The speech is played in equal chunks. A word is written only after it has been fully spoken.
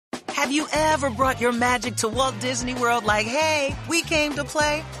Have you ever brought your magic to Walt Disney World like, hey, we came to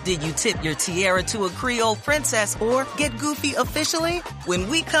play? Did you tip your tiara to a Creole princess or get goofy officially? When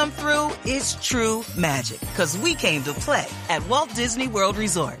we come through, it's true magic, because we came to play at Walt Disney World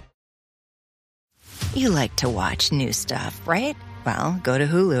Resort. You like to watch new stuff, right? Well, go to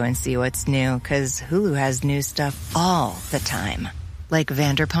Hulu and see what's new, because Hulu has new stuff all the time. Like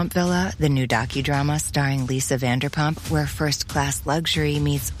Vanderpump Villa, the new docudrama starring Lisa Vanderpump, where first-class luxury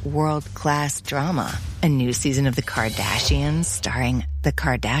meets world-class drama. A new season of The Kardashians starring The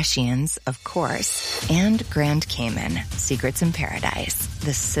Kardashians, of course. And Grand Cayman, Secrets in Paradise,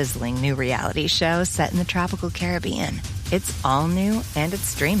 the sizzling new reality show set in the tropical Caribbean. It's all new and it's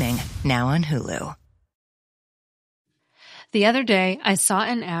streaming now on Hulu. The other day, I saw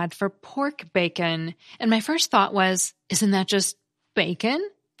an ad for pork bacon, and my first thought was, isn't that just bacon?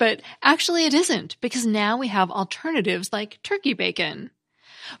 But actually it isn't, because now we have alternatives like turkey bacon.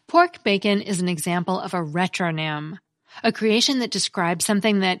 Pork bacon is an example of a retronym, a creation that describes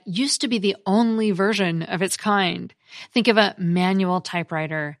something that used to be the only version of its kind. Think of a manual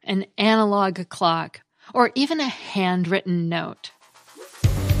typewriter, an analog clock, or even a handwritten note.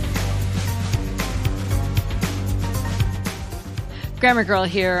 Grammar Girl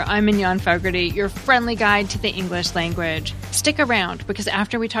here. I'm Mignon Fogarty, your friendly guide to the English language. Stick around, because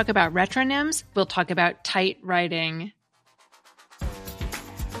after we talk about retronyms, we'll talk about tight writing.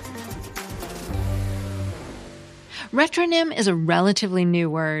 Retronym is a relatively new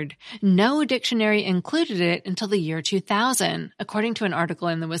word. No dictionary included it until the year 2000, according to an article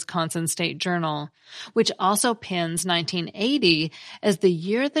in the Wisconsin State Journal, which also pins 1980 as the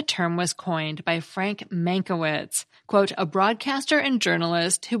year the term was coined by Frank Mankiewicz, quote, a broadcaster and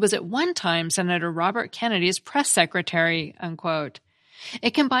journalist who was at one time Senator Robert Kennedy's press secretary, unquote.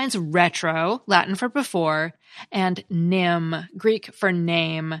 It combines retro, Latin for before, and nym, Greek for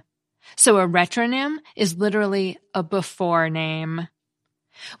name. So a retronym is literally a before name.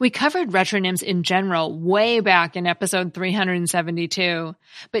 We covered retronyms in general way back in episode 372,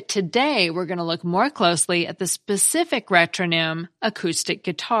 but today we're going to look more closely at the specific retronym, acoustic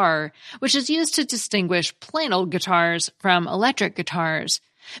guitar, which is used to distinguish plain old guitars from electric guitars,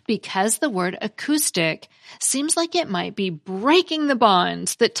 because the word acoustic seems like it might be breaking the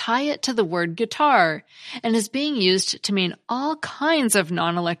bonds that tie it to the word guitar and is being used to mean all kinds of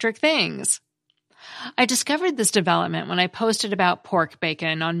non-electric things. I discovered this development when I posted about pork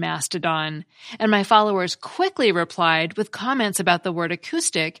bacon on Mastodon, and my followers quickly replied with comments about the word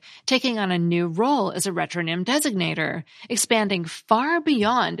acoustic taking on a new role as a retronym designator, expanding far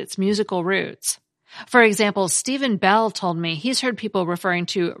beyond its musical roots. For example, Stephen Bell told me he's heard people referring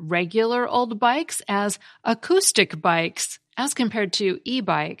to regular old bikes as acoustic bikes, as compared to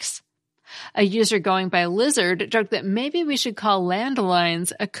e-bikes. A user going by Lizard joked that maybe we should call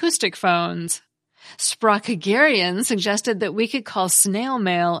landlines acoustic phones. Sprockagarian suggested that we could call snail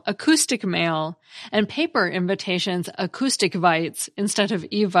mail acoustic mail, and paper invitations acoustic vites instead of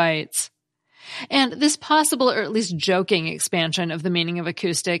e-vites. And this possible, or at least joking, expansion of the meaning of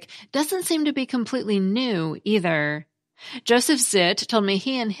acoustic doesn't seem to be completely new either. Joseph Zitt told me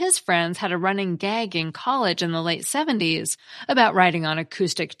he and his friends had a running gag in college in the late 70s about writing on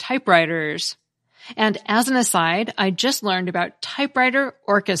acoustic typewriters. And as an aside, I just learned about typewriter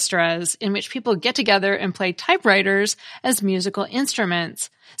orchestras, in which people get together and play typewriters as musical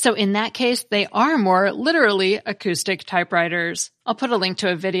instruments. So in that case, they are more literally acoustic typewriters. I'll put a link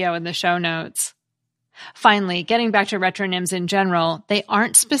to a video in the show notes. Finally, getting back to retronyms in general, they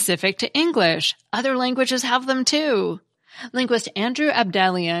aren't specific to English. Other languages have them too. Linguist Andrew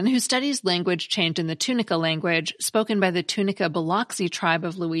Abdalian, who studies language change in the Tunica language, spoken by the Tunica Biloxi tribe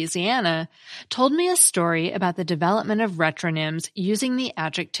of Louisiana, told me a story about the development of retronyms using the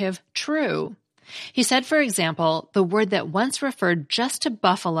adjective true. He said, for example, the word that once referred just to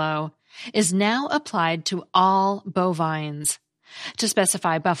buffalo is now applied to all bovines. To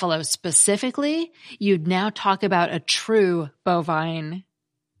specify buffalo specifically, you'd now talk about a true bovine.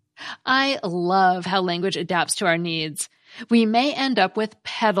 I love how language adapts to our needs. We may end up with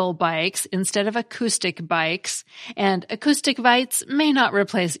pedal bikes instead of acoustic bikes, and acoustic vites may not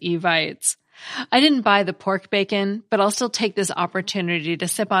replace e-vites. I didn't buy the pork bacon, but I'll still take this opportunity to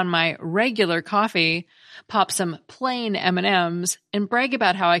sip on my regular coffee, pop some plain M&Ms, and brag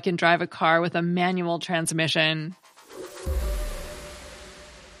about how I can drive a car with a manual transmission.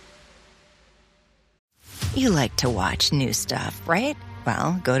 You like to watch new stuff, right?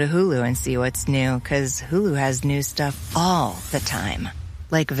 Well, go to Hulu and see what's new, because Hulu has new stuff all the time.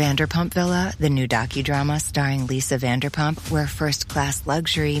 Like Vanderpump Villa, the new docudrama starring Lisa Vanderpump, where first-class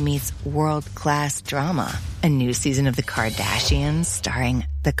luxury meets world-class drama. A new season of The Kardashians starring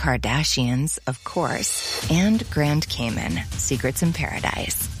The Kardashians, of course. And Grand Cayman, Secrets in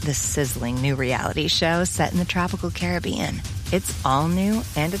Paradise, the sizzling new reality show set in the tropical Caribbean. It's all new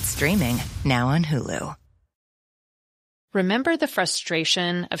and it's streaming now on Hulu. Remember the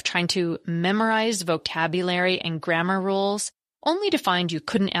frustration of trying to memorize vocabulary and grammar rules, only to find you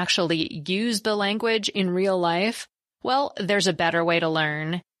couldn't actually use the language in real life? Well, there's a better way to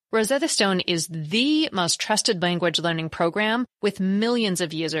learn. Rosetta Stone is the most trusted language learning program with millions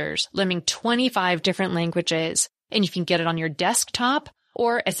of users learning 25 different languages, and you can get it on your desktop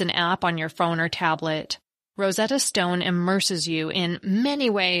or as an app on your phone or tablet. Rosetta Stone immerses you in many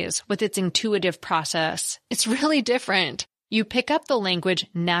ways with its intuitive process. It's really different. You pick up the language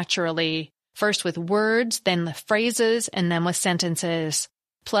naturally, first with words, then with phrases, and then with sentences.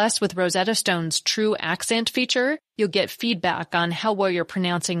 Plus, with Rosetta Stone's True Accent feature, you'll get feedback on how well you're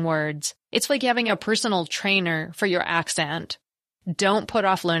pronouncing words. It's like having a personal trainer for your accent. Don't put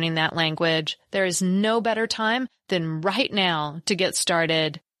off learning that language. There is no better time than right now to get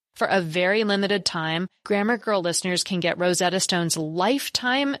started. For a very limited time, Grammar Girl listeners can get Rosetta Stone's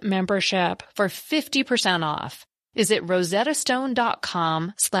lifetime membership for 50% off. Visit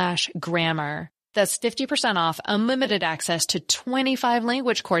rosettastone.com/grammar. That's 50% off unlimited access to 25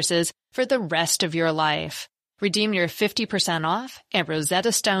 language courses for the rest of your life. Redeem your 50% off at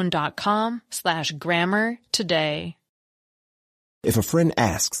rosettastone.com/grammar today. If a friend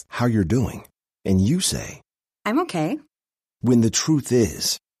asks how you're doing, and you say, I'm okay. When the truth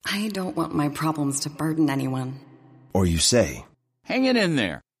is, I don't want my problems to burden anyone. Or you say, hang it in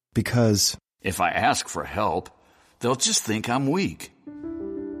there. Because if I ask for help, they'll just think I'm weak.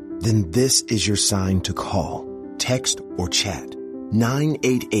 Then this is your sign to call, text, or chat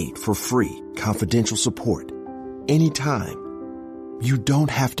 988 for free, confidential support. Anytime. You don't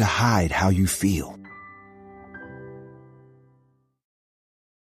have to hide how you feel.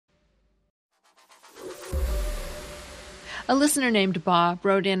 A listener named Bob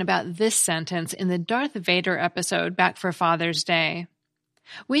wrote in about this sentence in the Darth Vader episode back for Father's Day.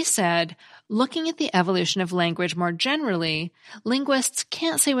 We said, looking at the evolution of language more generally, linguists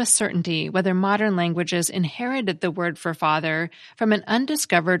can't say with certainty whether modern languages inherited the word for father from an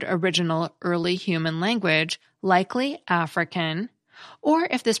undiscovered original early human language, likely African, or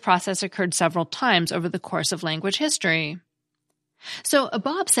if this process occurred several times over the course of language history. So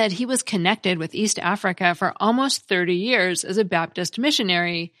Bob said he was connected with East Africa for almost 30 years as a Baptist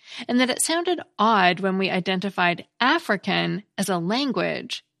missionary, and that it sounded odd when we identified African as a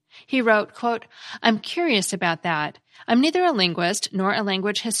language. He wrote, quote, I'm curious about that. I'm neither a linguist nor a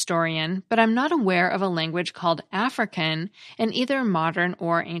language historian, but I'm not aware of a language called African in either modern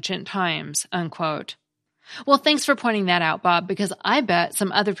or ancient times, unquote. Well, thanks for pointing that out, Bob, because I bet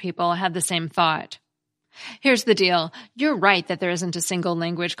some other people had the same thought. Here's the deal. You're right that there isn't a single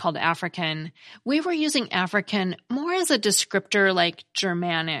language called African. We were using African more as a descriptor like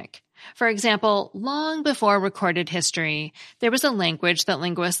Germanic. For example, long before recorded history, there was a language that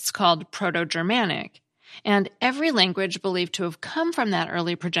linguists called Proto-Germanic. And every language believed to have come from that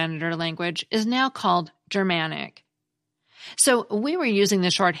early progenitor language is now called Germanic. So we were using the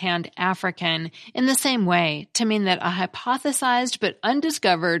shorthand African in the same way to mean that a hypothesized but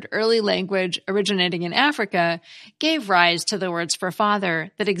undiscovered early language originating in Africa gave rise to the words for father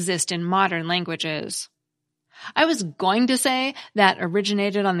that exist in modern languages. I was going to say that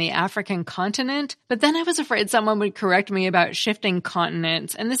originated on the African continent, but then I was afraid someone would correct me about shifting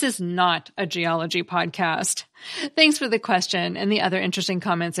continents, and this is not a geology podcast. Thanks for the question and the other interesting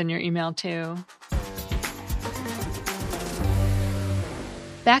comments in your email too.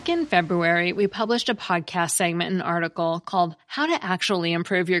 Back in February, we published a podcast segment and article called How to Actually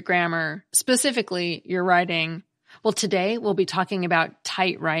Improve Your Grammar, specifically your writing. Well, today we'll be talking about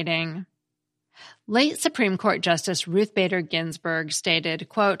tight writing. Late Supreme Court Justice Ruth Bader Ginsburg stated,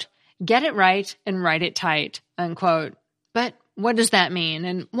 quote, get it right and write it tight, unquote. But what does that mean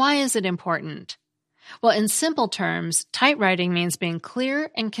and why is it important? Well, in simple terms, tight writing means being clear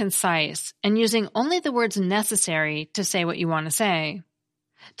and concise and using only the words necessary to say what you want to say.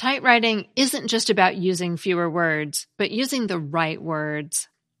 Tight writing isn't just about using fewer words, but using the right words.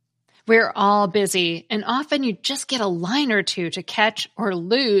 We're all busy, and often you just get a line or two to catch or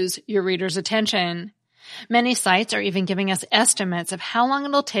lose your reader's attention. Many sites are even giving us estimates of how long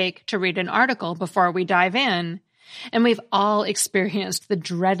it'll take to read an article before we dive in. And we've all experienced the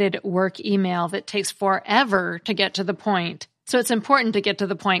dreaded work email that takes forever to get to the point. So it's important to get to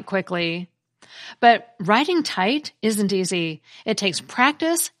the point quickly. But writing tight isn't easy. It takes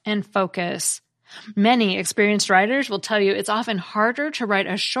practice and focus. Many experienced writers will tell you it's often harder to write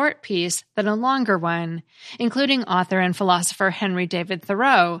a short piece than a longer one, including author and philosopher Henry David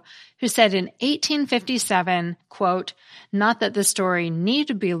Thoreau, who said in 1857, quote, "Not that the story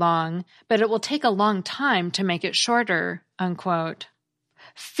need be long, but it will take a long time to make it shorter," unquote.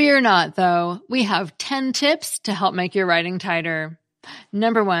 Fear not, though. We have 10 tips to help make your writing tighter.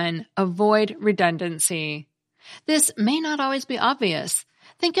 Number 1, avoid redundancy. This may not always be obvious.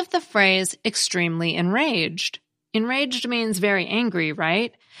 Think of the phrase extremely enraged. Enraged means very angry,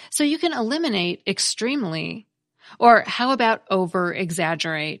 right? So you can eliminate extremely. Or how about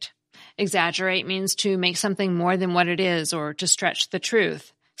over-exaggerate? Exaggerate means to make something more than what it is or to stretch the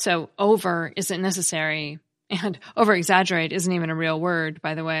truth. So over isn't necessary. And over-exaggerate isn't even a real word,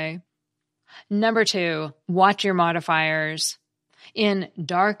 by the way. Number 2, watch your modifiers. In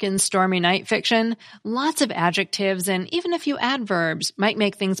dark and stormy night fiction, lots of adjectives and even a few adverbs might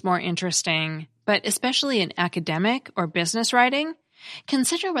make things more interesting. But especially in academic or business writing,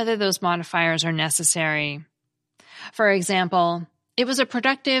 consider whether those modifiers are necessary. For example, it was a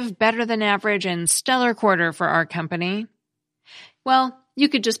productive, better than average, and stellar quarter for our company. Well, you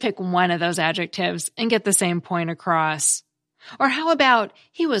could just pick one of those adjectives and get the same point across. Or how about,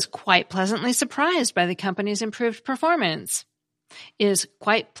 he was quite pleasantly surprised by the company's improved performance? Is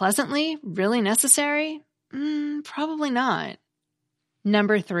quite pleasantly really necessary? Probably not.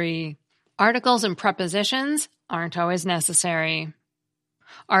 Number 3, articles and prepositions aren't always necessary.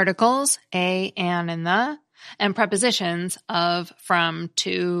 Articles, a, an, and the, and prepositions of, from,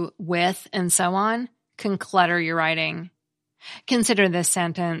 to, with, and so on can clutter your writing. Consider this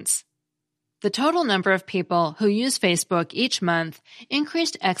sentence. The total number of people who use Facebook each month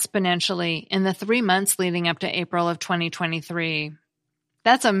increased exponentially in the 3 months leading up to April of 2023.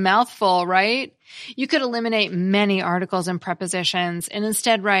 That's a mouthful, right? You could eliminate many articles and prepositions and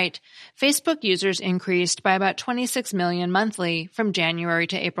instead write, Facebook users increased by about 26 million monthly from January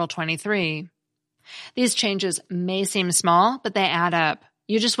to April 23. These changes may seem small, but they add up.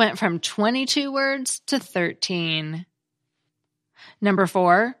 You just went from 22 words to 13. Number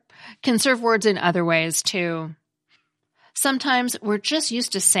 4, conserve words in other ways too. Sometimes we're just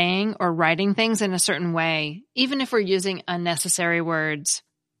used to saying or writing things in a certain way, even if we're using unnecessary words.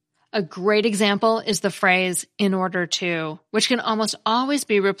 A great example is the phrase, in order to, which can almost always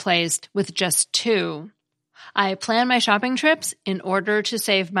be replaced with just to. I plan my shopping trips in order to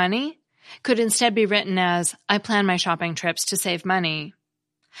save money could instead be written as, I plan my shopping trips to save money.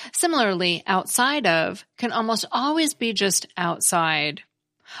 Similarly, outside of can almost always be just outside.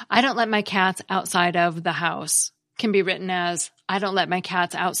 I don't let my cats outside of the house can be written as, I don't let my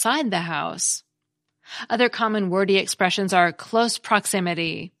cats outside the house. Other common wordy expressions are close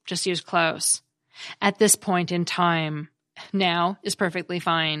proximity, just use close. At this point in time, now is perfectly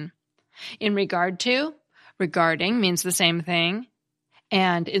fine. In regard to, regarding means the same thing.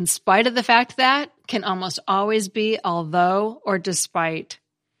 And in spite of the fact that can almost always be although or despite.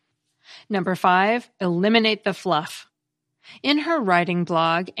 Number 5, eliminate the fluff. In her writing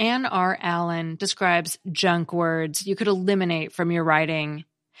blog, Anne R. Allen describes junk words you could eliminate from your writing.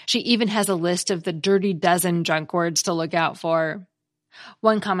 She even has a list of the dirty dozen junk words to look out for.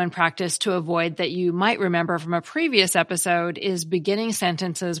 One common practice to avoid that you might remember from a previous episode is beginning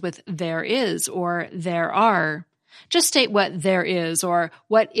sentences with there is or there are. Just state what there is or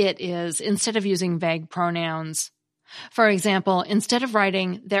what it is instead of using vague pronouns. For example, instead of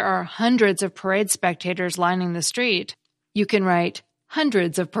writing, there are hundreds of parade spectators lining the street, you can write,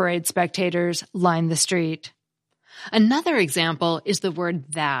 hundreds of parade spectators line the street. Another example is the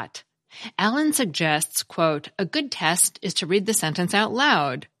word that. Allen suggests, quote, a good test is to read the sentence out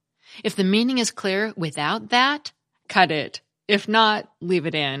loud. If the meaning is clear without that, cut it. If not, leave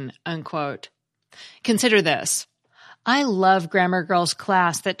it in, unquote. Consider this. I love Grammar Girl's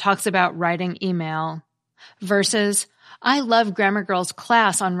class that talks about writing email versus I love Grammar Girl's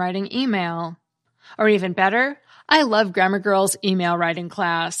class on writing email. Or even better, I love Grammar Girl's email writing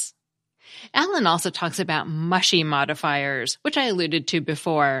class. Allen also talks about mushy modifiers, which I alluded to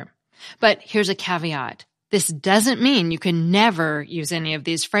before. But here's a caveat. This doesn't mean you can never use any of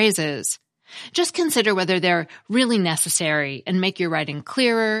these phrases. Just consider whether they're really necessary and make your writing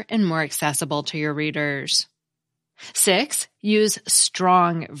clearer and more accessible to your readers. 6, use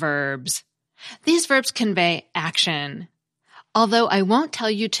strong verbs. These verbs convey action. Although I won't tell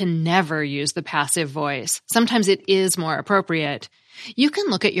you to never use the passive voice, sometimes it is more appropriate. You can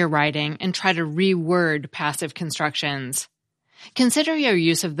look at your writing and try to reword passive constructions. Consider your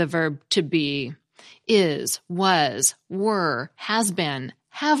use of the verb to be. Is, was, were, has been,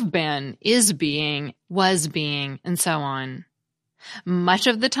 have been, is being, was being, and so on. Much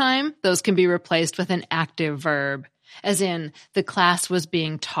of the time, those can be replaced with an active verb, as in, the class was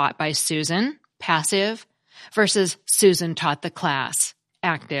being taught by Susan, passive, versus Susan taught the class,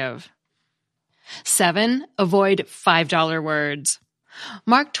 active. 7. Avoid $5 words.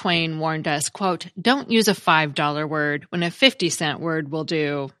 Mark Twain warned us, quote, "Don't use a $5 word when a 50-cent word will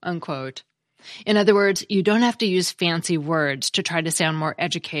do," unquote. In other words, you don't have to use fancy words to try to sound more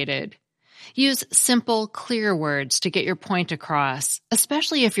educated. Use simple, clear words to get your point across,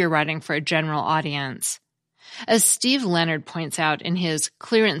 especially if you're writing for a general audience. As Steve Leonard points out in his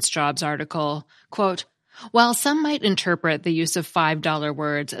Clearance Jobs article, quote, "While some might interpret the use of $5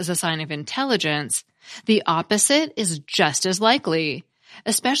 words as a sign of intelligence, the opposite is just as likely,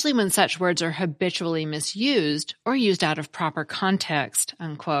 especially when such words are habitually misused or used out of proper context,"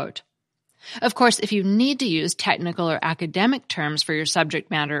 unquote. Of course, if you need to use technical or academic terms for your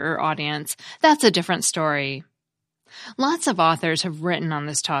subject matter or audience, that's a different story. Lots of authors have written on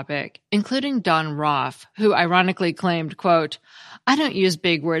this topic, including Don Roth, who ironically claimed, quote, "I don't use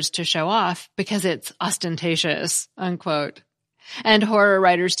big words to show off because it's ostentatious," unquote. And horror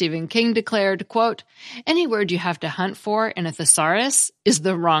writer Stephen King declared, quote, "Any word you have to hunt for in a thesaurus is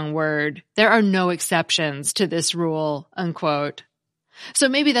the wrong word. There are no exceptions to this rule," unquote. So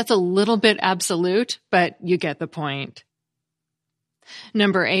maybe that's a little bit absolute, but you get the point.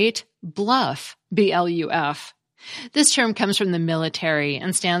 Number 8, bluff, B-L-U-F. This term comes from the military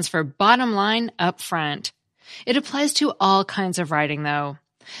and stands for bottom line up front. It applies to all kinds of writing, though.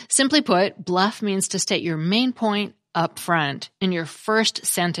 Simply put, bluff means to state your main point up front in your first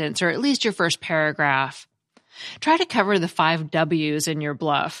sentence, or at least your first paragraph. Try to cover the 5 W's in your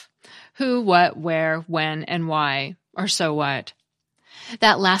bluff. Who, what, where, when, and why, or so what.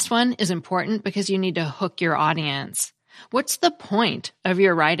 That last one is important because you need to hook your audience. What's the point of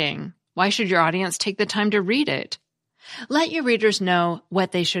your writing? Why should your audience take the time to read it? Let your readers know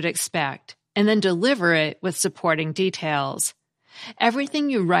what they should expect, and then deliver it with supporting details. Everything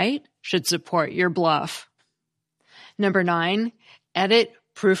you write should support your bluff. Number 9, edit,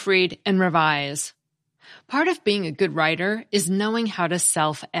 proofread, and revise. Part of being a good writer is knowing how to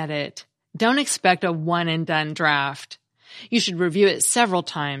self-edit. Don't expect a one-and-done draft. You should review it several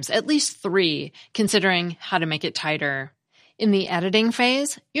times, at least 3, considering how to make it tighter. In the editing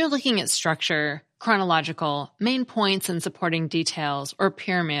phase, you're looking at structure, chronological, main points and supporting details, or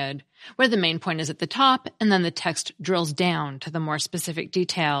pyramid, where the main point is at the top and then the text drills down to the more specific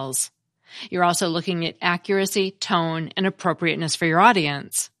details. You're also looking at accuracy, tone, and appropriateness for your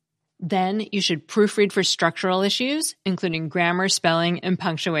audience. Then you should proofread for structural issues, including grammar, spelling, and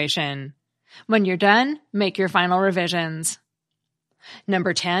punctuation. When you're done, make your final revisions.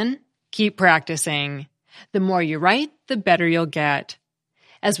 Number 10, keep practicing. The more you write, the better you'll get.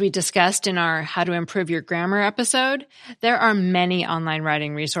 As we discussed in our How to Improve Your Grammar episode, there are many online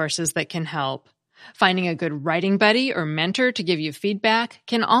writing resources that can help. Finding a good writing buddy or mentor to give you feedback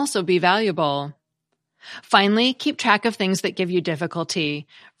can also be valuable. Finally, keep track of things that give you difficulty.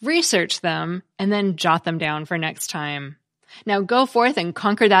 Research them, and then jot them down for next time. Now go forth and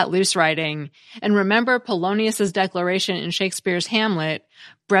conquer that loose writing. And remember Polonius's declaration in Shakespeare's Hamlet,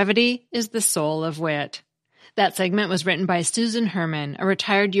 brevity is the soul of wit. That segment was written by Susan Herman, a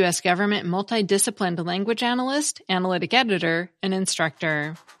retired U.S. government multidisciplined language analyst, analytic editor, and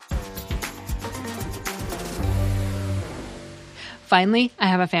instructor. Finally, I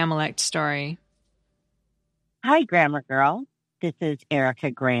have a Familect story. Hi, Grammar Girl. This is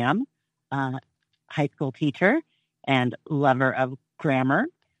Erica Graham, high school teacher and lover of grammar.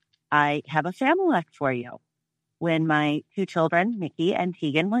 I have a Familect for you. When my 2 children, Mickey and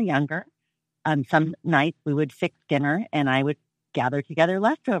Tegan, were younger, some nights we would fix dinner and I would gather together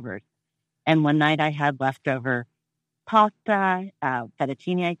leftovers. And one night I had leftover pasta,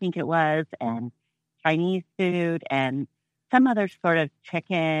 fettuccine, I think it was, and Chinese food and some other sort of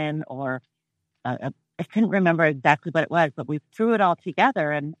chicken or I couldn't remember exactly what it was, but we threw it all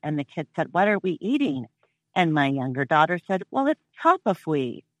together and the kids said, "What are we eating?" And my younger daughter said, "Well, it's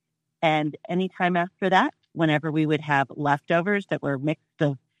chop-a-fui." And anytime after that, whenever we would have leftovers that were mixed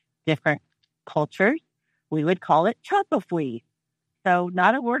of different cultures, we would call it chop-a-fui. So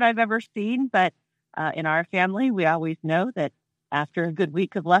not a word I've ever seen, but in our family, we always know that after a good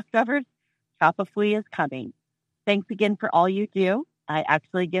week of leftovers, chop-a-fui is coming. Thanks again for all you do. I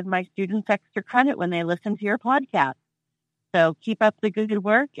actually give my students extra credit when they listen to your podcast. So keep up the good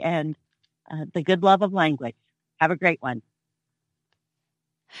work and the good love of language. Have a great one.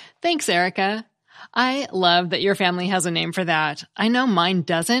 Thanks, Erica. I love that your family has a name for that. I know mine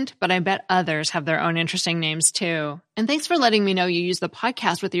doesn't, but I bet others have their own interesting names too. And thanks for letting me know you use the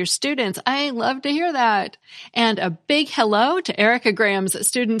podcast with your students. I love to hear that. And a big hello to Erica Graham's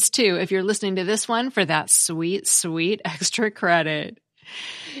students too, if you're listening to this one for that sweet, sweet extra credit.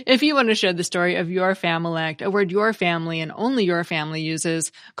 If you want to share the story of your Familect, a word your family and only your family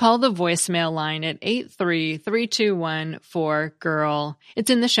uses, call the voicemail line at 833-214-GIRL. It's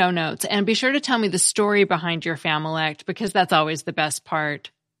in the show notes, and be sure to tell me the story behind your Familect, because that's always the best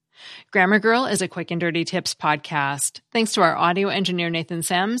part. Grammar Girl is a quick and dirty tips podcast. Thanks to our audio engineer, Nathan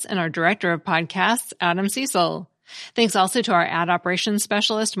Sims, and our director of podcasts, Adam Cecil. Thanks also to our ad operations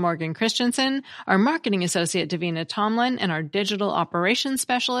specialist, Morgan Christensen, our marketing associate, Davina Tomlin, and our digital operations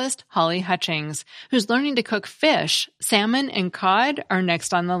specialist, Holly Hutchings, who's learning to cook fish. Salmon and cod are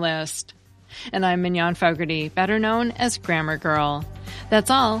next on the list. And I'm Mignon Fogarty, better known as Grammar Girl. That's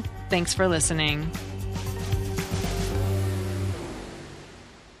all. Thanks for listening.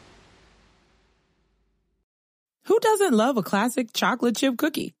 Who doesn't love a classic chocolate chip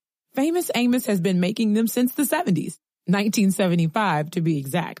cookie? Famous Amos has been making them since the 70s, 1975 to be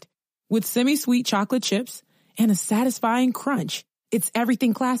exact. With semi-sweet chocolate chips and a satisfying crunch, it's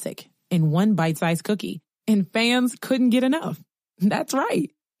everything classic in one bite-sized cookie, and fans couldn't get enough. That's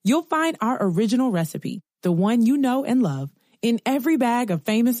right. You'll find our original recipe, the one you know and love, in every bag of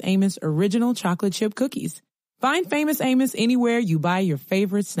Famous Amos original chocolate chip cookies. Find Famous Amos anywhere you buy your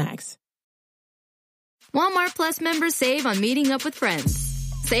favorite snacks. Walmart Plus members save on meeting up with friends.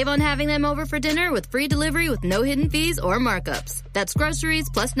 Save on having them over for dinner with free delivery with no hidden fees or markups. That's groceries,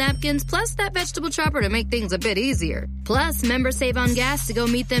 plus napkins, plus that vegetable chopper to make things a bit easier. Plus, members save on gas to go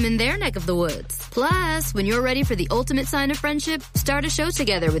meet them in their neck of the woods. Plus, when you're ready for the ultimate sign of friendship, start a show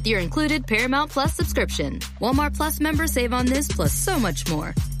together with your included Paramount Plus subscription. Walmart Plus members save on this plus so much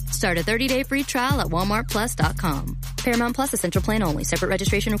more. Start a 30-day free trial at walmartplus.com. Paramount Plus Essential Plan only. Separate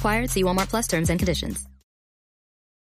registration required. See Walmart Plus terms and conditions.